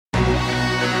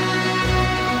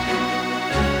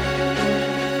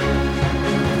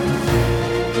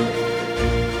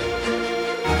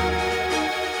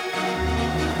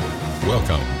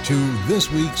to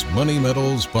this week's Money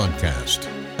Metals podcast,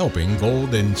 helping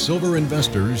gold and silver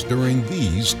investors during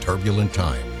these turbulent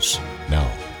times.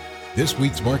 Now, this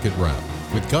week's market wrap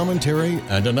with commentary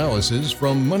and analysis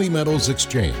from Money Metals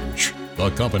Exchange, the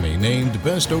company named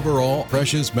Best Overall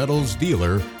Precious Metals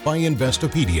Dealer by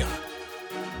Investopedia.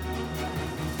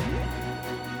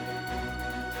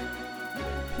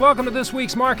 Welcome to this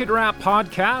week's Market Wrap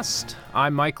podcast.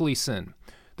 I'm Mike Leeson.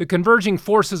 The converging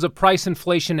forces of price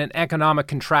inflation and economic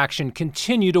contraction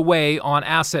continue to weigh on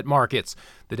asset markets.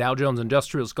 The Dow Jones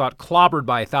Industrials got clobbered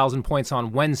by 1,000 points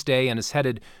on Wednesday and is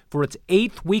headed for its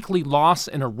 8th weekly loss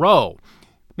in a row.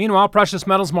 Meanwhile, precious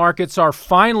metals markets are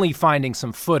finally finding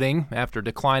some footing after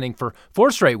declining for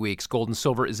 4 straight weeks. Gold and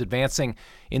silver is advancing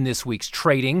in this week's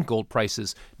trading. Gold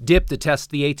prices dipped to test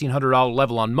the $1,800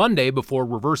 level on Monday before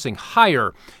reversing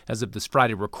higher. As of this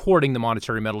Friday recording, the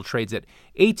monetary metal trades at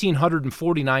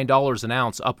 $1,849 an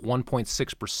ounce, up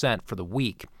 1.6% for the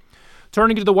week.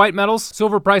 Turning to the white metals,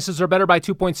 silver prices are better by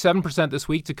 2.7% this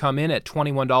week to come in at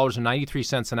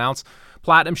 $21.93 an ounce.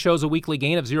 Platinum shows a weekly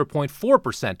gain of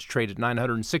 0.4% to trade at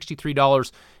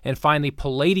 $963. And finally,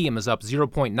 palladium is up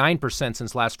 0.9%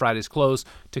 since last Friday's close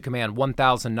to command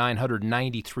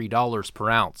 $1,993 per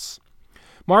ounce.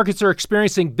 Markets are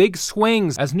experiencing big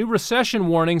swings as new recession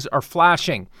warnings are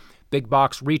flashing. Big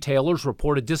box retailers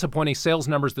reported disappointing sales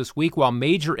numbers this week, while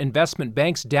major investment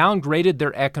banks downgraded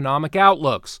their economic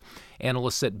outlooks.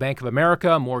 Analysts at Bank of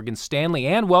America, Morgan Stanley,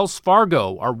 and Wells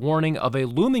Fargo are warning of a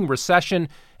looming recession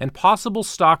and possible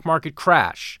stock market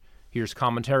crash. Here's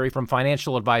commentary from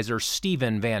financial advisor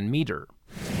Stephen Van Meter.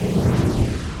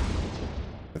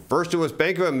 First it was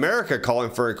Bank of America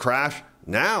calling for a crash.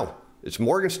 Now it's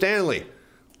Morgan Stanley.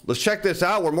 Let's check this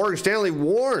out, where Morgan Stanley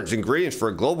warns ingredients for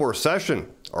a global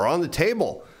recession are on the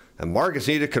table, and markets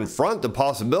need to confront the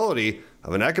possibility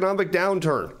of an economic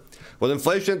downturn. With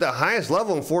inflation at the highest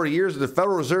level in 40 years and the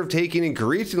Federal Reserve taking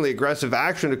increasingly aggressive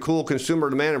action to cool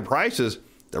consumer demand and prices,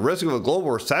 the risk of a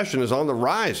global recession is on the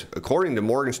rise, according to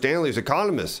Morgan Stanley's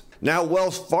economists. Now,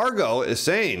 Wells Fargo is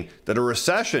saying that a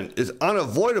recession is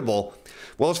unavoidable.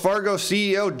 Wells Fargo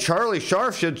CEO Charlie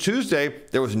Scharf said Tuesday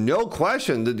there was no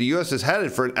question that the U.S. is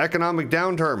headed for an economic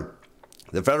downturn.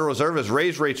 The Federal Reserve has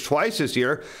raised rates twice this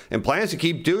year and plans to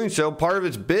keep doing so, part of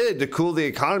its bid to cool the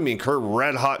economy and curb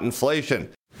red-hot inflation.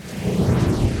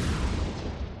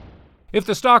 If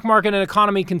the stock market and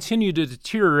economy continue to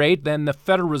deteriorate, then the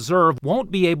Federal Reserve won't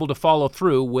be able to follow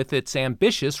through with its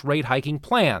ambitious rate hiking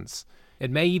plans. It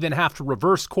may even have to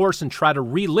reverse course and try to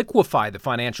re-liquefy the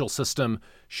financial system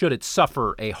should it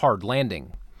suffer a hard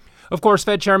landing. Of course,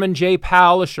 Fed Chairman Jay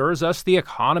Powell assures us the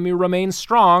economy remains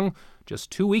strong.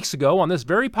 Just 2 weeks ago on this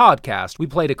very podcast, we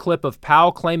played a clip of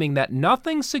Powell claiming that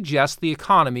nothing suggests the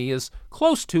economy is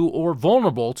close to or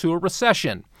vulnerable to a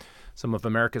recession. Some of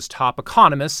America's top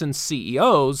economists and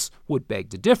CEOs would beg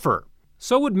to differ.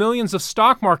 So would millions of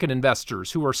stock market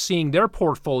investors who are seeing their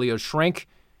portfolios shrink,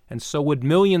 and so would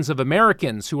millions of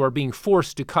Americans who are being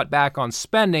forced to cut back on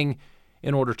spending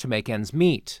in order to make ends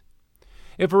meet.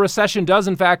 If a recession does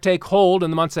in fact take hold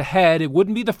in the months ahead, it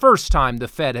wouldn't be the first time the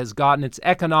Fed has gotten its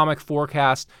economic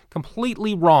forecast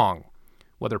completely wrong.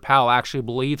 Whether Powell actually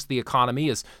believes the economy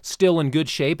is still in good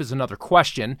shape is another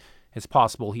question. It's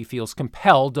possible he feels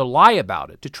compelled to lie about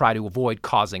it to try to avoid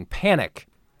causing panic.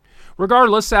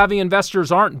 Regardless, savvy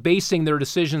investors aren't basing their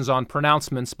decisions on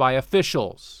pronouncements by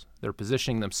officials. They're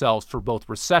positioning themselves for both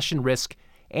recession risk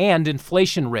and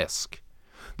inflation risk.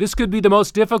 This could be the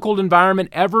most difficult environment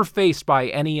ever faced by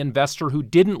any investor who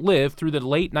didn't live through the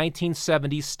late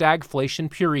 1970s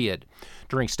stagflation period.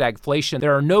 During stagflation,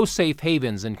 there are no safe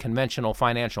havens in conventional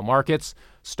financial markets.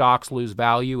 Stocks lose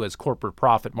value as corporate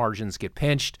profit margins get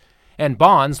pinched, and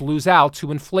bonds lose out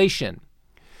to inflation.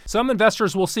 Some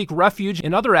investors will seek refuge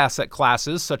in other asset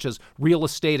classes, such as real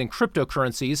estate and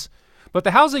cryptocurrencies. But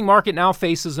the housing market now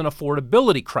faces an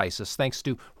affordability crisis thanks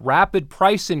to rapid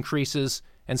price increases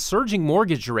and surging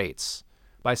mortgage rates.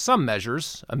 By some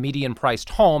measures, a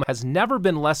median-priced home has never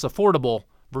been less affordable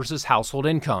versus household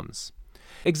incomes.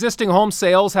 Existing home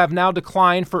sales have now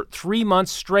declined for 3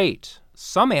 months straight.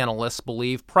 Some analysts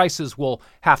believe prices will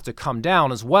have to come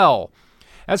down as well.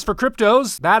 As for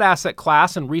cryptos, that asset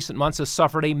class in recent months has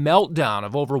suffered a meltdown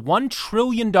of over $1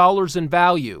 trillion in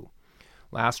value.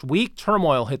 Last week,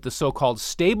 turmoil hit the so-called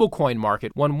stablecoin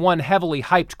market when one heavily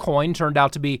hyped coin turned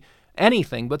out to be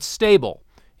anything but stable.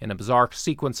 In a bizarre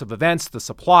sequence of events, the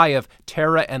supply of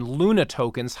Terra and Luna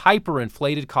tokens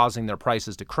hyperinflated, causing their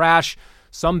prices to crash.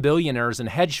 Some billionaires and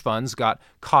hedge funds got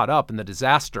caught up in the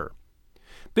disaster.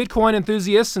 Bitcoin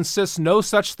enthusiasts insist no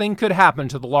such thing could happen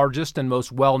to the largest and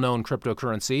most well-known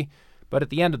cryptocurrency. But at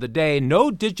the end of the day,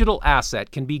 no digital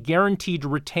asset can be guaranteed to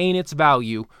retain its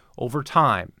value over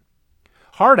time.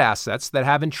 Hard assets that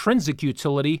have intrinsic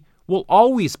utility will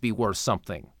always be worth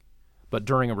something. But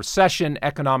during a recession,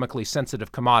 economically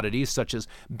sensitive commodities such as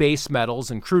base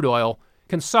metals and crude oil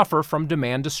can suffer from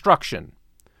demand destruction.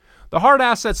 The hard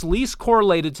assets least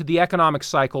correlated to the economic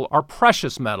cycle are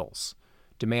precious metals.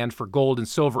 Demand for gold and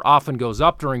silver often goes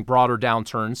up during broader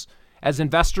downturns as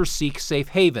investors seek safe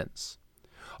havens.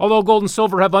 Although gold and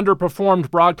silver have underperformed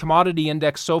broad commodity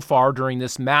index so far during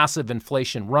this massive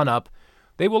inflation run-up,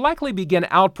 they will likely begin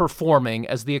outperforming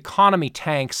as the economy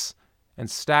tanks and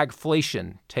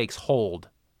stagflation takes hold.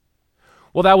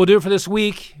 Well, that will do it for this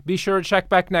week. Be sure to check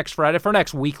back next Friday for our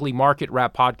next weekly Market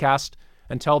Wrap podcast.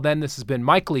 Until then, this has been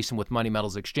Mike Gleason with Money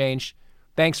Metals Exchange.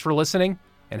 Thanks for listening,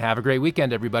 and have a great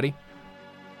weekend, everybody.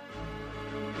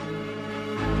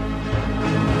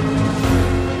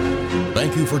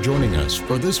 Thank you for joining us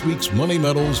for this week's Money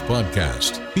Metals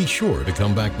podcast. Be sure to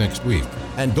come back next week.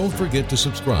 And don't forget to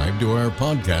subscribe to our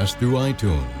podcast through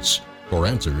iTunes. For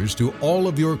answers to all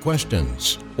of your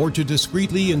questions, or to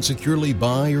discreetly and securely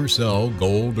buy or sell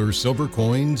gold or silver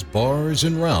coins, bars,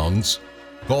 and rounds,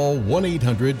 call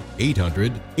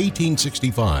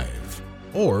 1-800-800-1865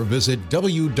 or visit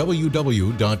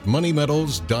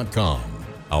www.moneymetals.com.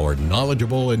 Our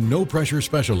knowledgeable and no-pressure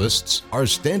specialists are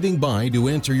standing by to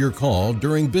answer your call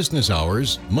during business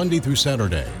hours, Monday through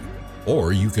Saturday.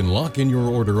 Or you can lock in your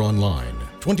order online,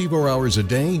 24 hours a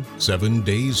day, 7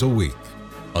 days a week.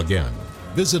 Again,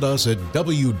 visit us at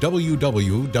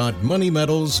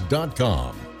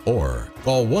www.moneymetals.com or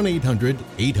call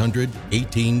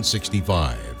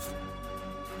 1-800-800-1865.